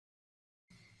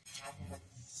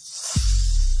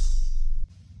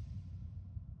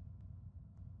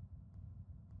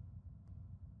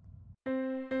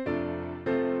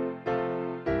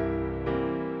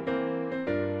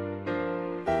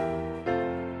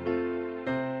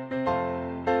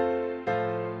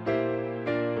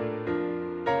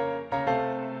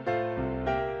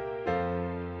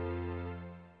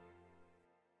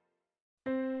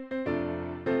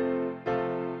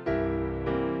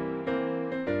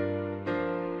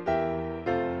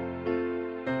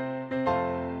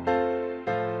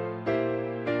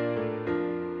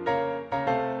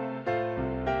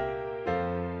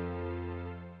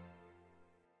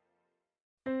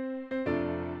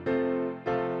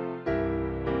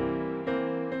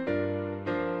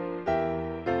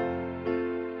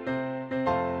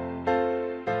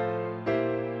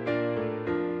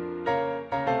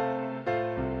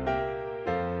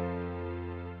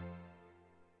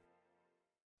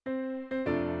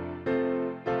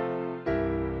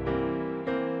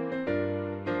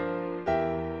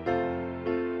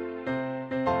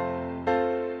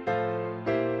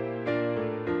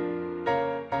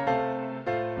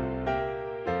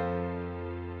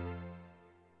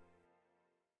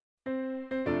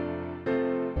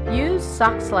Use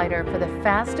Sock Slider for the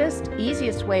fastest,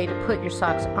 easiest way to put your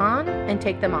socks on and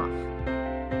take them off.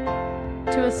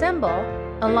 To assemble,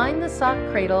 align the sock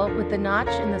cradle with the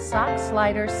notch in the Sock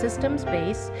Slider system's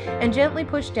base and gently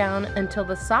push down until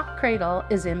the sock cradle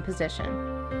is in position.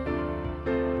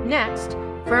 Next,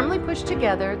 firmly push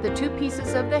together the two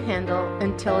pieces of the handle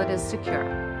until it is secure.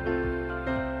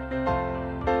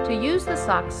 To use the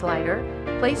Sock Slider,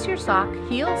 place your sock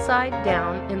heel side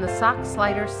down in the Sock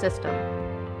Slider system.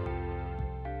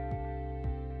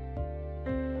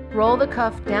 Roll the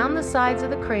cuff down the sides of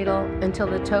the cradle until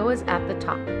the toe is at the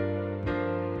top.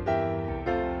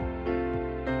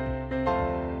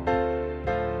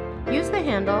 Use the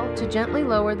handle to gently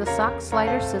lower the Sock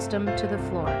Slider system to the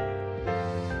floor.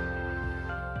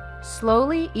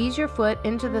 Slowly ease your foot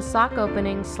into the sock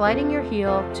opening, sliding your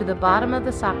heel to the bottom of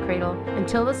the sock cradle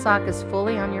until the sock is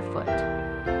fully on your foot.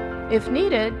 If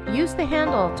needed, use the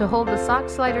handle to hold the Sock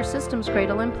Slider system's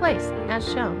cradle in place, as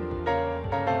shown.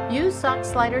 Use Sock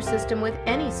Slider system with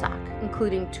any sock,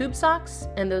 including tube socks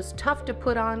and those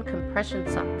tough-to-put-on compression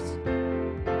socks.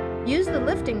 Use the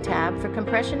lifting tab for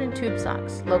compression and tube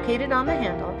socks, located on the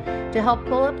handle, to help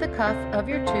pull up the cuff of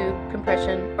your tube,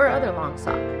 compression, or other long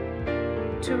sock.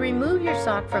 To remove your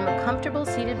sock from a comfortable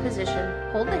seated position,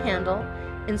 hold the handle,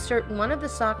 insert one of the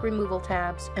sock removal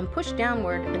tabs, and push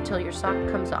downward until your sock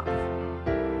comes off.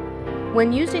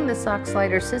 When using the Sock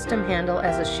Slider system handle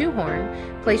as a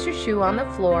shoehorn, place your shoe on the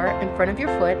floor in front of your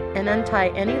foot and untie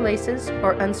any laces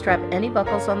or unstrap any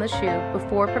buckles on the shoe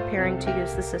before preparing to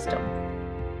use the system.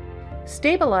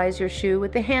 Stabilize your shoe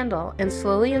with the handle and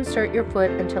slowly insert your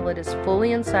foot until it is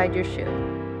fully inside your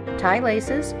shoe. Tie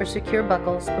laces or secure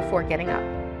buckles before getting up.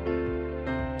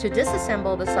 To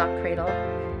disassemble the sock cradle,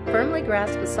 firmly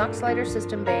grasp the Sock Slider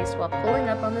system base while pulling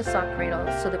up on the sock cradle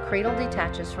so the cradle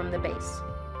detaches from the base.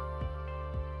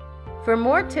 For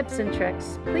more tips and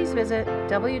tricks, please visit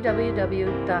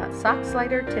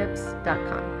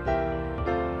www.sockslidertips.com.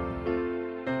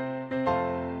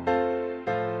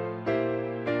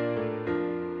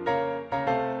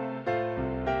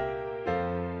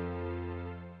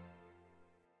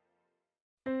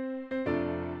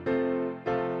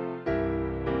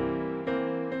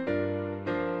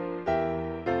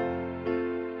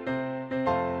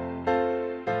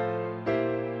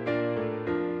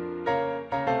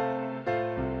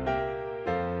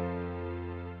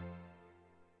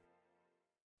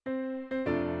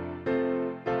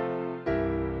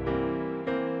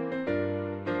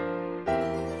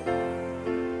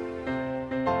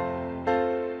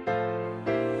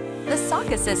 The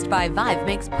Sock Assist by Vive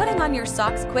makes putting on your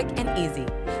socks quick and easy.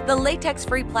 The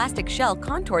latex-free plastic shell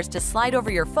contours to slide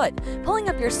over your foot, pulling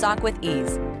up your sock with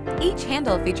ease. Each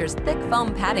handle features thick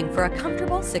foam padding for a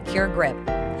comfortable, secure grip.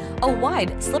 A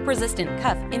wide, slip-resistant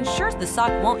cuff ensures the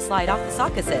sock won't slide off the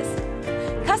Sock Assist.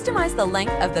 Customize the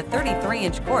length of the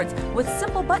 33-inch cords with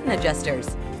simple button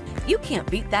adjusters. You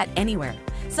can't beat that anywhere,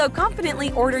 so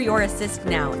confidently order your Assist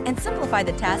now and simplify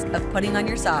the task of putting on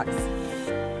your socks.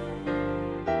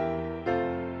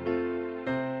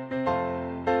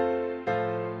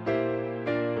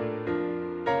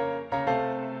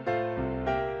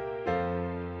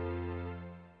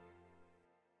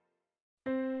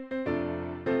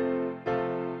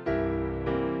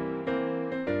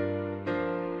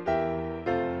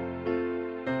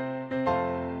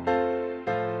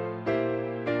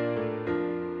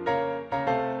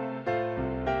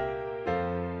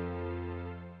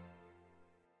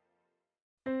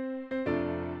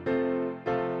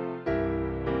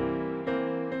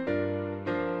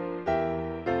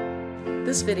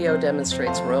 This video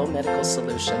demonstrates Royal Medical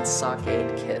Solutions Sock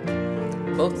Aid Kit.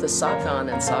 Both the Sock On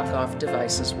and Sock Off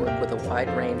devices work with a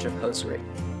wide range of hosiery.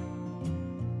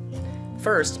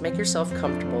 First, make yourself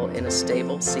comfortable in a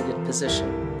stable, seated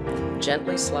position.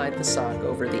 Gently slide the sock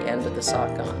over the end of the Sock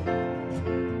On.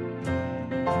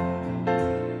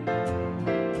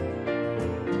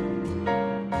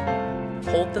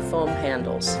 Hold the foam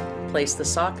handles. Place the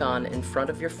Sock On in front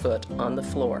of your foot on the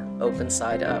floor, open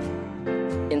side up.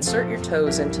 Insert your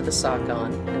toes into the Sock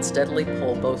On and steadily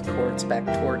pull both cords back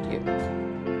toward you.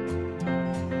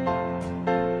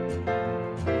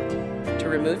 To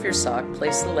remove your sock,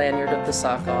 place the lanyard of the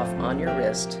Sock Off on your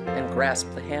wrist and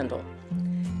grasp the handle.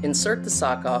 Insert the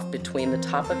Sock Off between the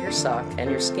top of your sock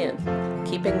and your skin,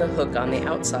 keeping the hook on the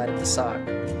outside of the sock.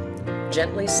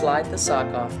 Gently slide the sock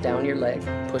off down your leg,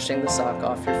 pushing the sock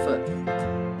off your foot.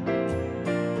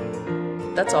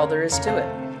 That's all there is to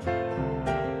it.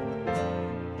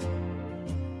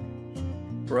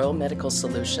 Royal Medical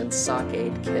Solutions Sock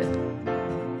Aid Kit.